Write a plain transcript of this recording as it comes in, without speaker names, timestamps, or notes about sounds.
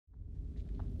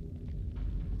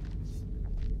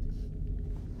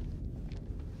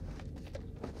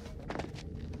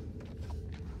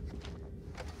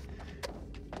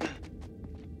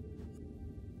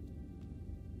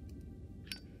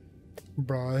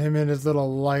bro. Him and his little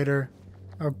lighter.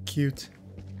 How cute.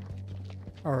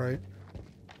 Alright.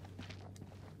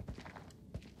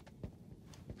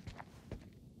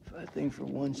 If I think for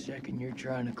 1 second you're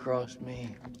trying to cross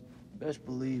me, best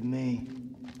believe me,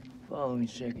 following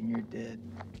second you're dead.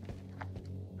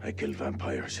 I kill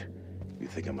vampires. You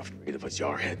think I'm afraid of a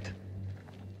jarhead?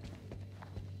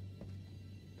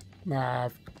 Nah.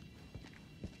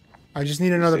 I just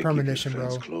need another Say keep your premonition,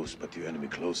 friends bro. close, but your enemy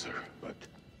closer. But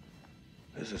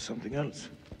this is something else.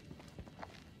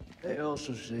 They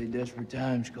also say desperate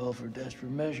times call for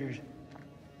desperate measures.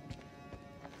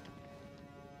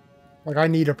 Like, I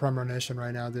need a premonition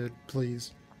right now, dude.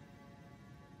 Please.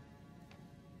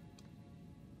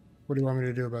 What do you want me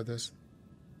to do about this?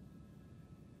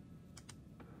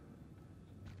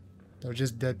 They're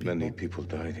just dead people. Many people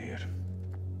died here.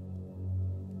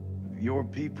 Your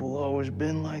people always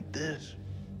been like this?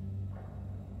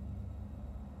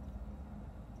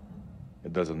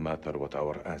 It doesn't matter what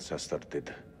our ancestor did.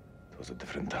 It was a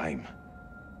different time.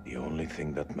 The only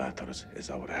thing that matters is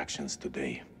our actions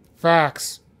today.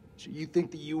 Facts. So you think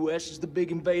the U.S. is the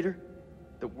big invader?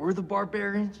 That we're the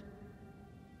barbarians?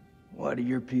 Why do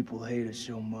your people hate us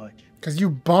so much? Because you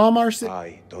bomb our city.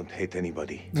 I don't hate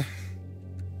anybody.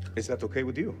 Is that okay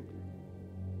with you?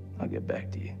 I'll get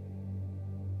back to you.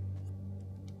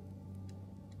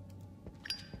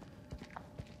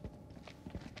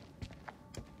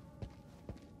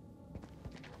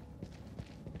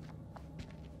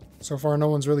 So far, no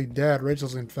one's really dead.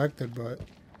 Rachel's infected, but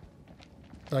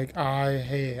like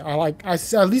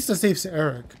at least to save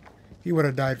Eric. He would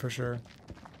have died for sure.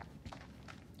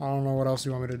 I don't know what else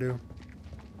you want me to do.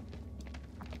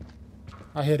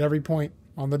 I hit every point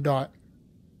on the dot.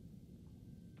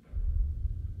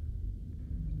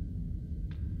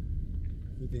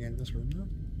 Anything in this room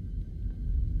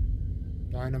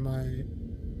now? Dynamite.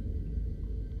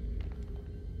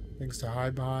 Things to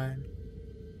hide behind.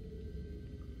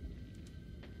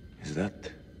 Is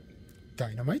that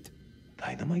Dynamite?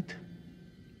 dynamite?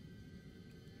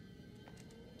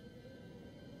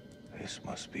 This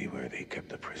must be where they kept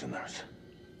the prisoners.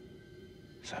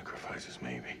 Sacrifices,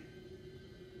 maybe.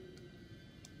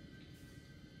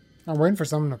 I'm waiting for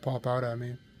something to pop out at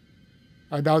me.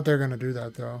 I doubt they're gonna do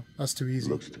that though. That's too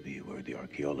easy. Looks to be where the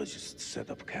archaeologists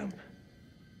set up camp.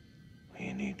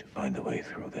 We need to find a way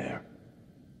through there.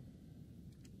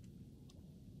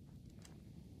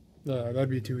 Yeah, that'd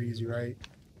be too easy, right?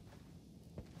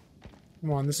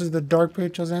 Come on, this is the Dark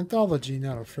Pictures anthology,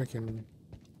 not a freaking...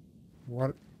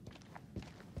 What?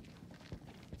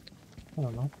 I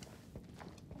don't know.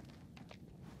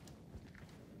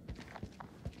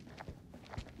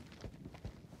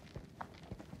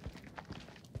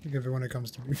 Think of it when it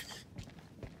comes to me.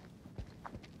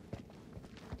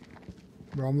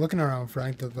 Bro, I'm looking around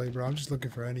frantically, bro. I'm just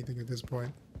looking for anything at this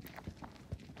point.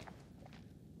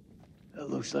 That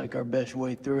looks like our best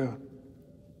way through.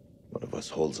 One of us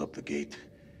holds up the gate.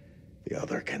 The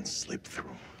other can slip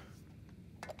through.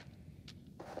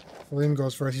 If Liam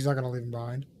goes first, he's not gonna leave him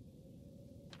behind.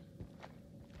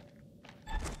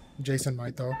 Jason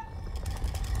might, though.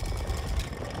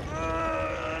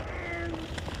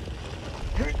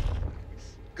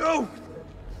 Go!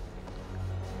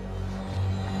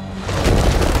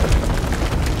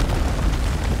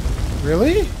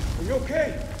 Really? Are you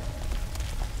okay?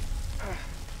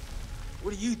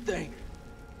 What do you think?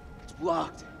 It's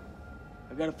blocked.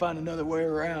 I gotta find another way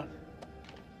around.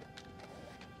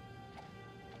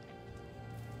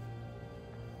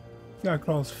 That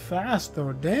crawls fast,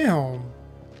 though. Damn.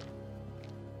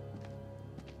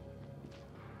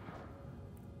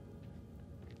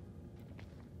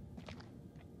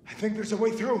 I think there's a way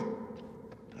through.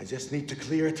 I just need to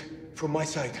clear it from my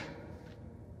side.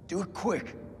 Do it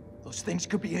quick. Those things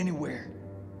could be anywhere.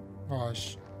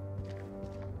 Gosh.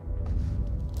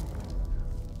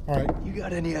 Alright. You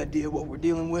got any idea what we're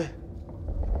dealing with?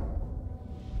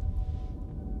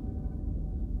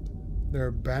 They're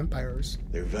vampires.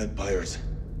 They're vampires.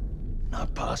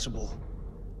 Not possible.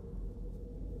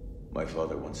 My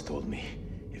father once told me,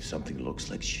 if something looks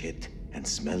like shit and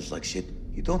smells like shit,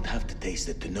 you don't have to taste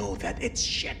it to know that it's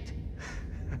shit.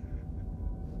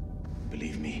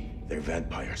 Believe me, they're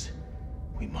vampires.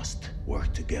 We must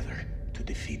work together to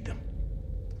defeat them.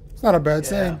 It's not a bad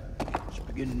saying. It's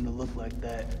beginning to look like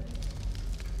that.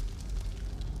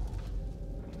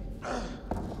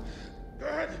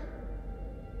 Good.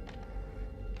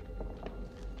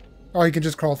 Oh, you can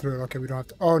just crawl through it. Okay, we don't have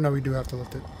to. Oh, no, we do have to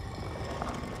lift it.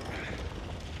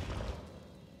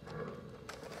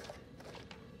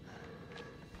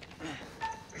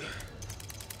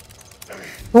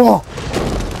 Oh!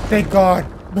 Thank God.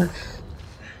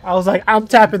 I was like, I'm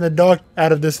tapping the duck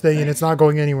out of this thing and it's not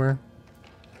going anywhere.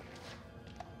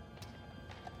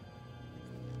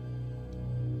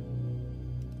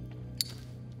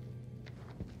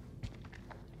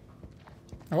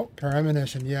 Oh,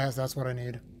 premonition. Yes, that's what I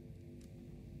need.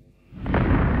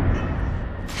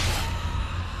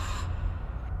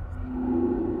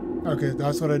 Okay,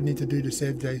 that's what I need to do to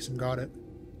save Jason. Got it.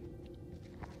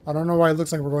 I don't know why it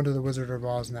looks like we're going to the Wizard of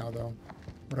Oz now, though.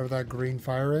 Whatever that green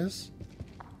fire is.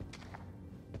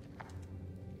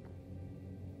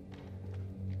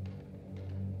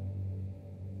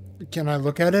 Can I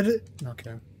look at it?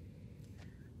 Okay.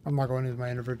 I'm not going into my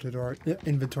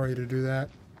inventory to do that.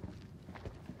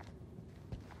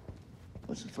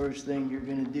 What's the first thing you're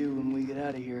gonna do when we get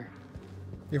out of here?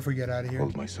 If we get out of here.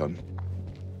 Hold my son.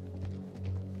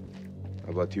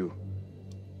 How about you?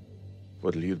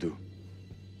 What'll you do?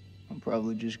 I'll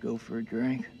probably just go for a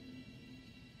drink.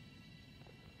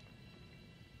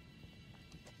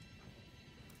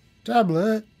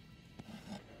 Tablet.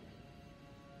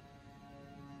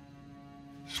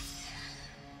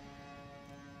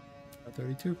 At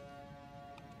 32.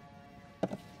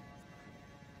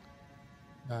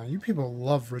 You people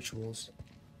love rituals.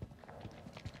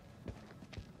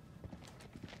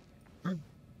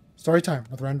 Story time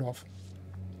with Randolph.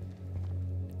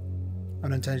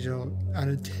 Unintentional.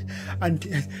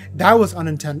 That was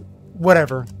unintended.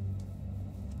 Whatever.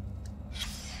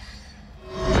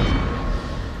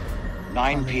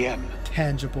 9 p.m.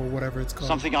 Tangible, whatever it's called.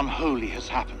 Something unholy has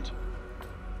happened.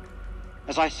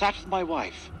 As I sat with my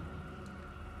wife,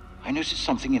 I noticed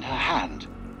something in her hand.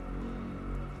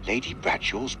 Lady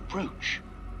Bradshaw's brooch.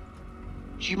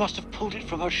 She must have pulled it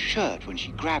from her shirt when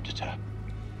she grabbed at her.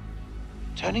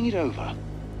 Turning it over,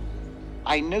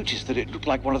 I noticed that it looked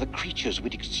like one of the creatures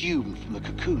we'd exhumed from the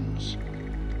cocoons.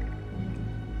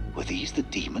 Were these the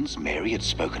demons Mary had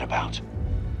spoken about?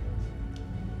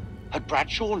 Had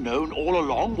Bradshaw known all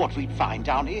along what we'd find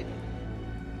down here?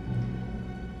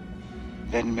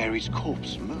 Then Mary's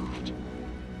corpse moved.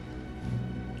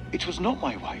 It was not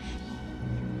my wife.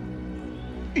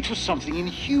 It was something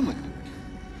inhuman.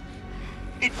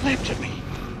 It leapt at me,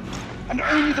 and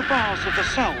only the bars of the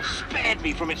cell spared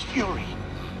me from its fury.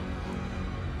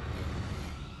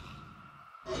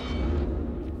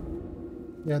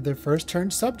 Yeah, their first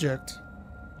turned subject.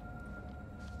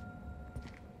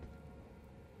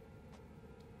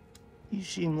 You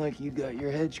seem like you got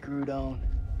your head screwed on.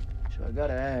 So I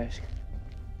gotta ask,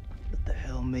 what the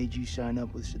hell made you sign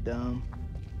up with Saddam?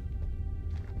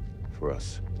 For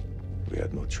us, we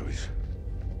had no choice.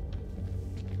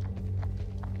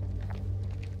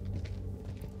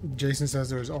 Jason says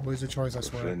there's always a choice, I Your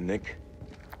swear. friend Nick,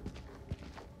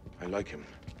 I like him.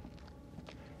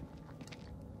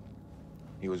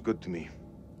 He was good to me.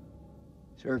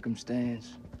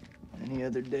 Circumstance. Any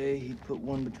other day, he'd put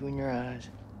one between your eyes.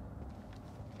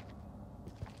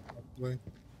 Probably.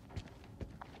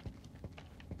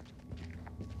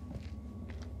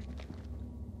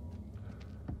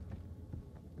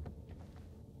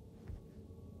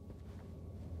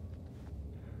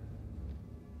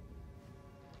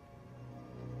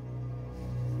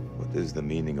 What is the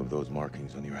meaning of those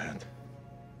markings on your hand?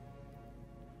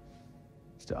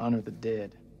 It's to honor the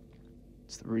dead.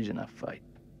 It's the reason I fight.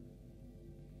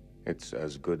 It's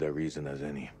as good a reason as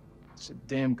any. It's a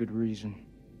damn good reason.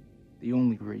 The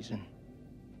only reason.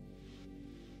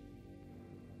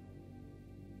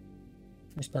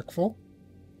 Respectful.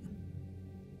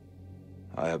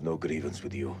 I have no grievance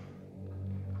with you.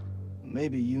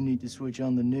 Maybe you need to switch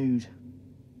on the news.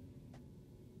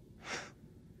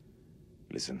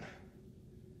 Listen.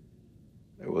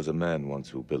 There was a man once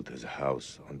who built his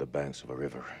house on the banks of a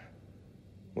river.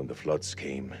 When the floods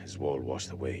came, his wall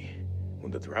washed away.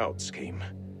 When the droughts came,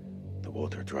 the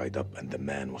water dried up and the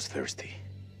man was thirsty.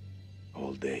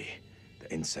 All day,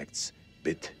 the insects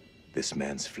bit this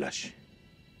man's flesh.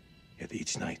 Yet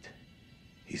each night,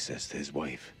 he says to his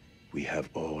wife, "We have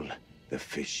all the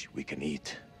fish we can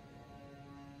eat."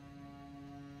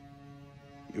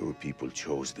 Your people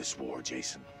chose this war,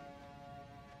 Jason.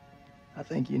 I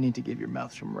think you need to give your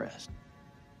mouth some rest.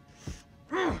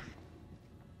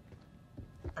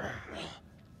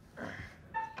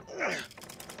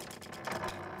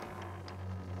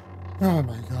 Oh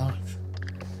my gosh.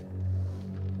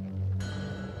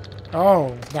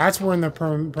 Oh, that's when the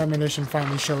premonition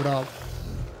finally showed up.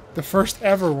 The first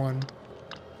ever one.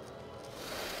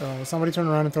 Somebody turn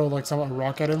around and throw like a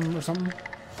rock at him or something.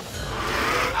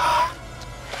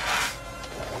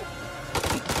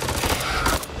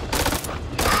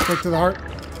 Stick to the heart.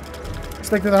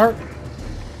 Stick to the heart.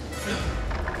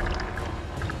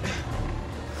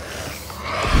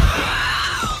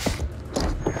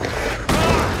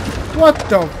 What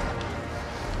the?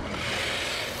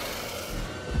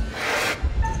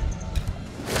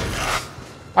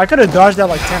 I could have dodged that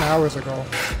like 10 hours ago.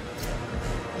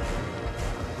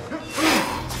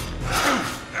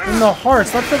 In the heart,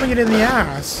 stop shoving it in the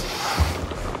ass.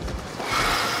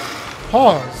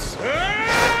 Pause.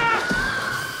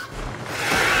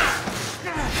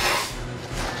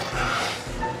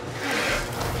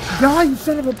 Die, you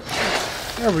son of a...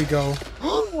 There we go.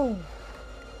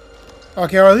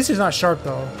 Okay, or at least he's not sharp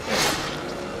though.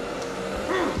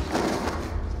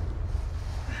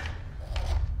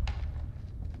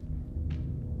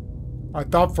 I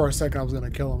thought for a second I was gonna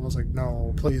kill him. I was like,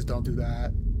 no, please don't do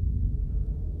that.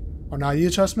 Oh, now you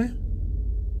trust me?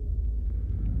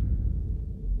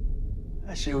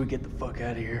 I say we get the fuck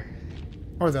out of here.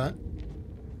 Or that.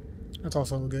 That's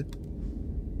also good.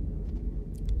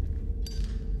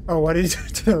 Oh, why did you do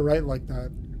it to the right like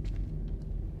that?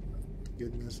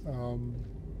 Goodness. Yeah, I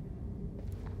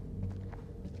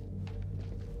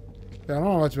don't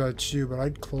know much about you, but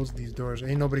I'd close these doors.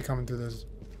 Ain't nobody coming through this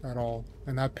at all.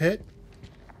 And that pit,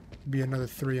 be another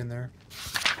 3 in there.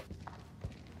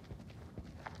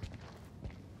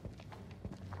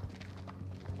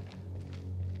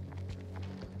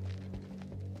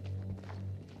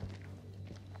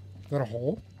 Is that a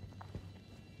hole?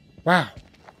 Wow.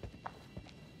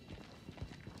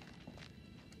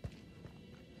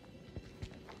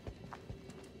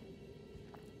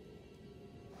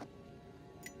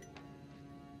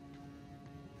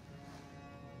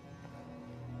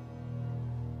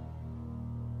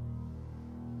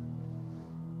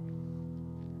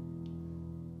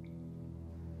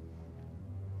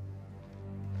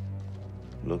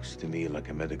 Looks to me like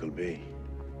a medical bay.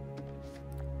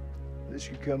 This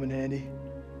could come in handy.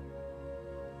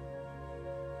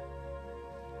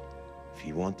 If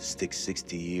you want to stick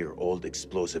 60-year-old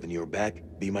explosive in your back,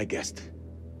 be my guest.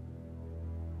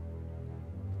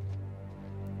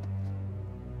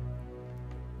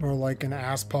 Or like an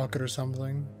ass pocket or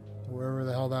something. Wherever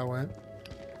the hell that went.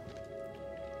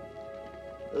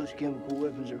 Those chemical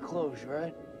weapons are close,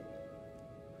 right?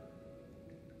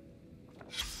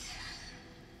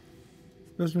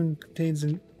 Specimen contains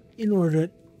an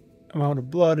inordinate amount of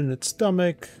blood in its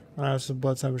stomach. Analysis of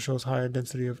blood sample shows higher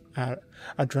density of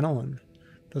adrenaline.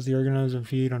 Does the organism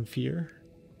feed on fear?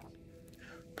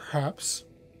 Perhaps.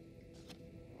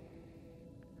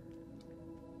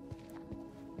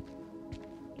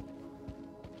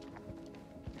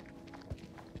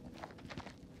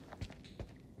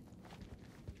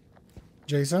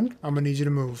 Jason, I'm gonna need you to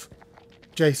move.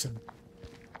 Jason.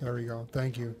 There we go.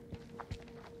 Thank you.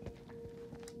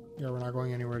 Yeah, we're not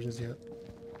going anywhere just yet.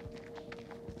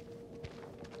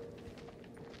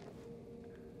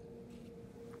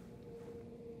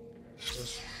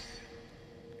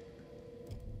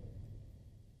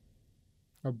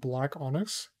 A black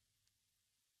onyx?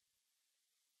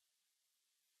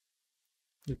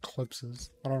 Eclipses.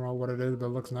 I don't know what it is, but it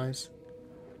looks nice.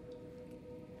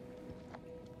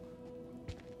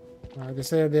 They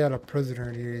said they had a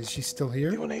prisoner here. Is she still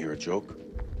here? You want to hear a joke?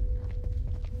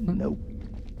 Nope.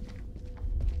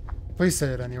 Please say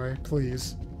it anyway,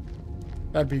 please.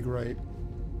 That'd be great.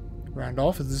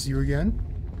 Randolph, is this you again?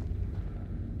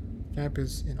 Camp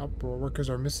is in uproar. Workers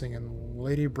are missing and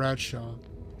Lady Bradshaw.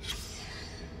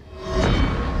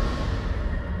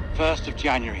 1st of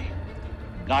January,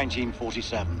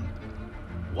 1947,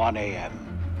 1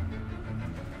 a.m.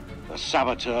 The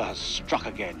saboteur has struck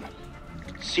again,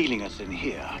 sealing us in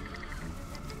here.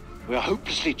 We are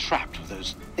hopelessly trapped with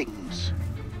those things.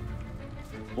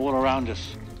 All around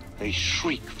us, they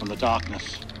shriek from the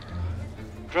darkness.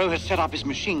 Crow has set up his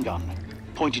machine gun,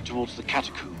 pointed towards the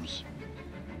catacombs.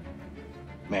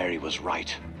 Mary was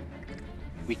right.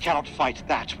 We cannot fight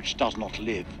that which does not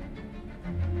live.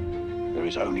 There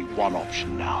is only one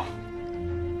option now.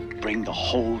 Bring the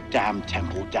whole damn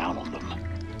temple down on them.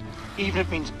 Even if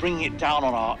it means bringing it down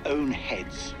on our own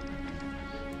heads.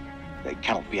 They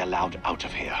cannot be allowed out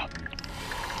of here.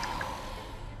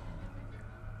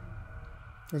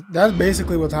 That's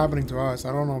basically what's happening to us.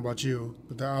 I don't know about you,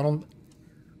 but I don't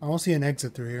see an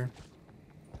exit through here.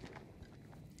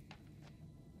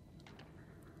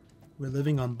 We're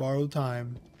living on borrowed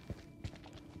time.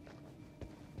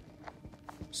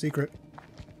 Secret.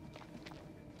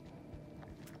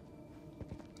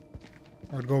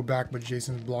 I'd go back, but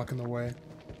Jason's blocking the way.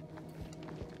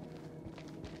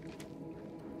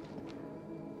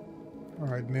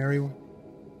 Alright, Mary.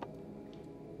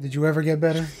 Did you ever get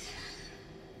better?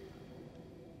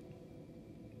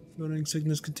 Floating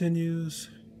sickness continues.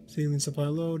 Saline supply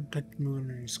low. Detected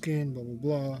movement in your skin. Blah,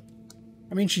 blah, blah.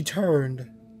 I mean, she turned.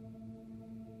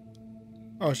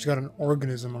 Oh, she's got an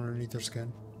organism underneath her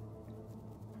skin.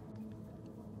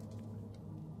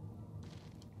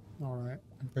 Alright,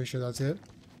 I'm pretty sure that's it.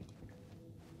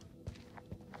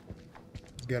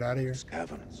 Let's get out of here.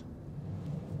 Caverns.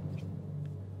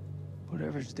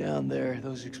 Whatever's down there,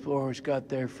 those explorers got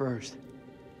there first.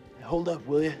 Hold up,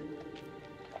 will you?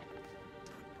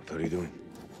 What are you doing?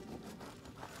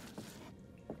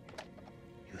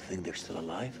 You think they're still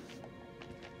alive?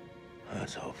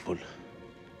 That's hopeful.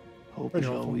 Hope is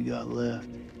all we got left.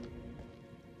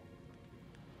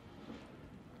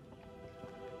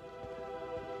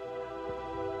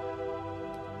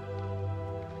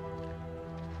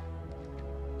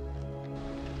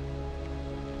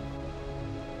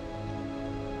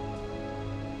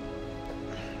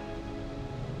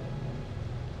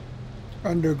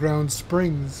 Underground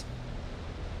springs.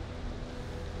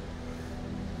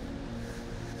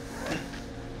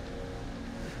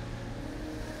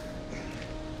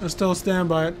 I still stand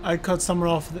by it. I cut some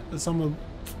off,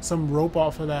 some rope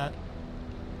off of that,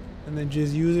 and then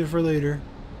just use it for later.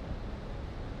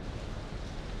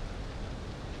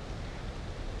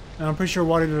 And I'm pretty sure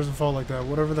water doesn't fall like that.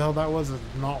 Whatever the hell that was is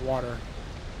not water.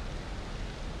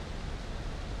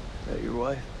 Is that your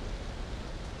wife?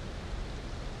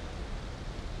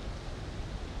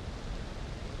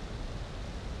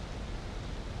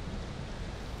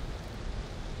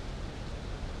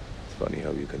 Funny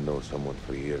how you can know someone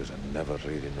for years and never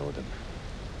really know them.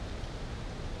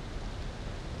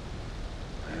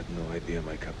 I had no idea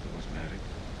my captain was married.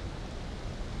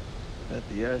 That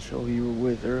the asshole you were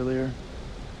with earlier?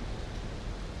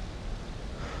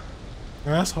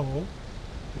 Asshole.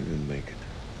 He didn't make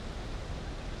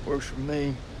it. Works for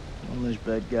me. One less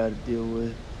bad guy to deal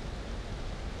with.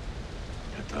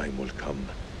 A time will come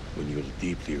when you'll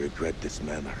deeply regret this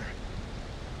manner.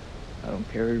 I don't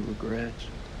carry regrets.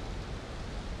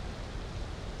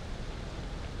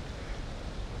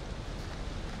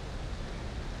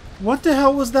 What the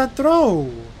hell was that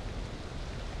throw?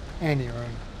 Anyway.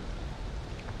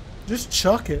 Just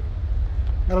chuck it.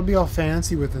 That'll be all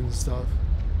fancy with it and stuff.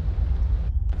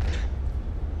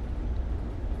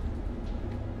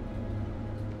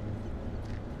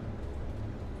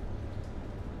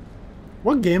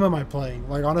 What game am I playing?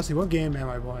 Like, honestly, what game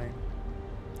am I playing?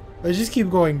 They just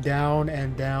keep going down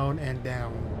and down and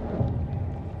down.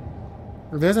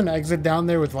 If there's an exit down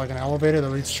there with, like, an elevator that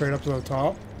leads straight up to the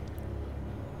top,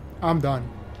 I'm done.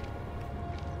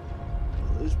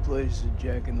 Well, this place is a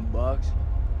jack in the box.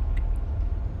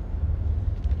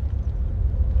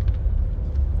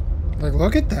 Like,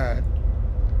 look at that.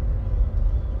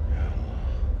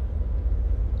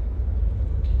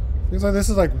 Feels like this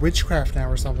is like witchcraft now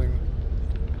or something.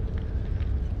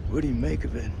 What do you make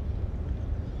of it?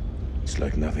 It's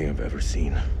like nothing I've ever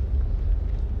seen.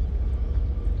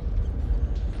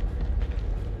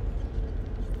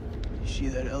 You see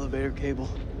that elevator cable?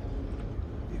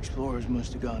 The explorers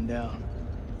must have gone down.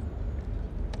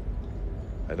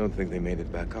 I don't think they made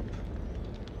it back up.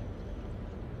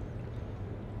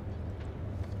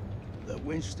 That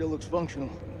winch still looks functional.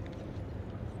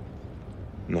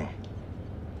 No,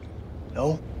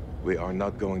 No? we are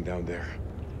not going down there.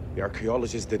 The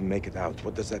archaeologists didn't make it out.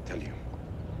 What does that tell you?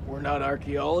 We're not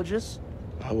archaeologists?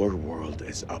 Our world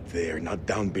is up there, not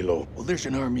down below. Well, there's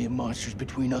an army of monsters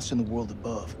between us and the world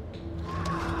above.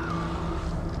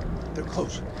 They're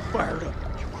close. Fire it up.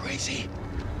 You crazy?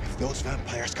 If those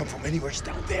vampires come from anywhere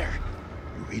down there,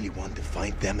 you really want to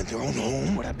find them in their own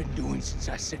home? What I've been doing since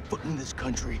I set foot in this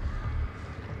country.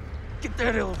 Get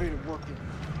that elevator working.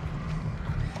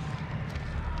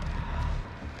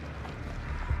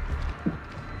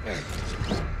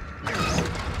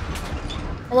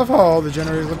 I love how all the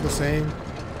generators look the same.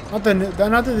 Not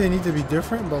that they need to be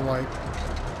different, but like,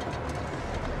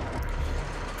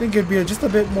 I think it'd be just a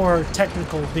bit more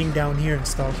technical being down here and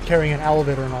stuff, carrying an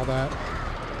elevator and all that.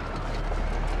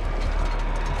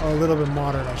 Or a little bit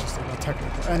modern, I should say, not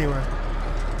technical. Anyway.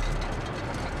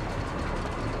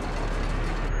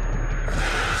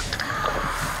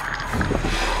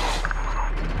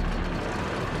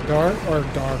 Dart.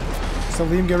 So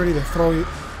Liam, get ready to throw you.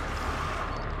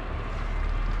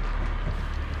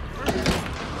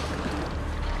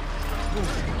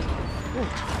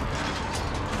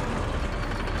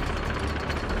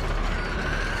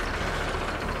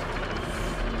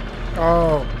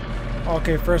 Oh,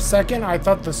 okay. For a second, I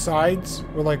thought the sides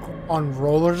were like on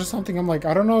rollers or something. I'm like,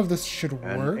 I don't know if this should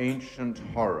work. An ancient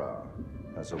horror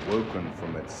has awoken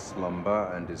from its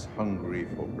slumber and is hungry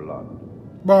for blood.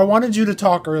 But I wanted you to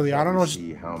talk earlier. I don't know.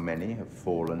 See how many have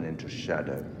fallen into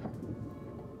shadow.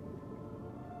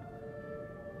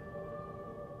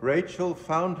 Rachel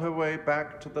found her way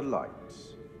back to the light.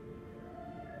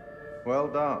 Well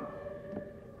done.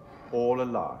 All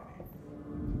alive.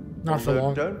 Not for Although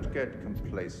long. don't get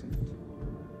complacent.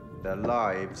 Their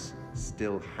lives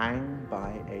still hang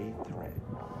by a thread.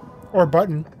 Or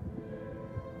button.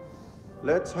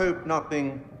 Let's hope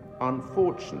nothing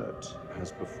unfortunate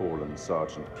has befallen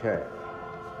Sergeant K.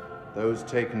 Those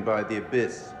taken by the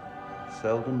Abyss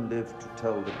seldom live to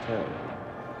tell the tale.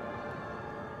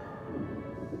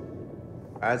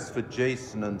 As for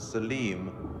Jason and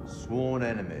Salim, sworn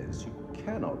enemies who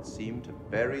cannot seem to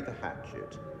bury the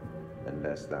hatchet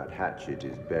unless that hatchet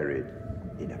is buried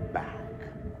in a bag.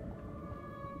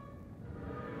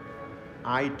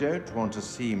 I don't want to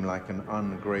seem like an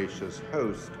ungracious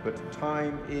host, but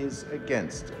time is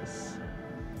against us.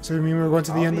 So you mean we're going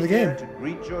to the I'll end of the be here game? to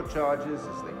greet your charges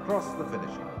as they cross the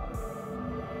finishing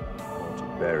line, or to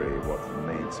bury what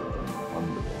remains of them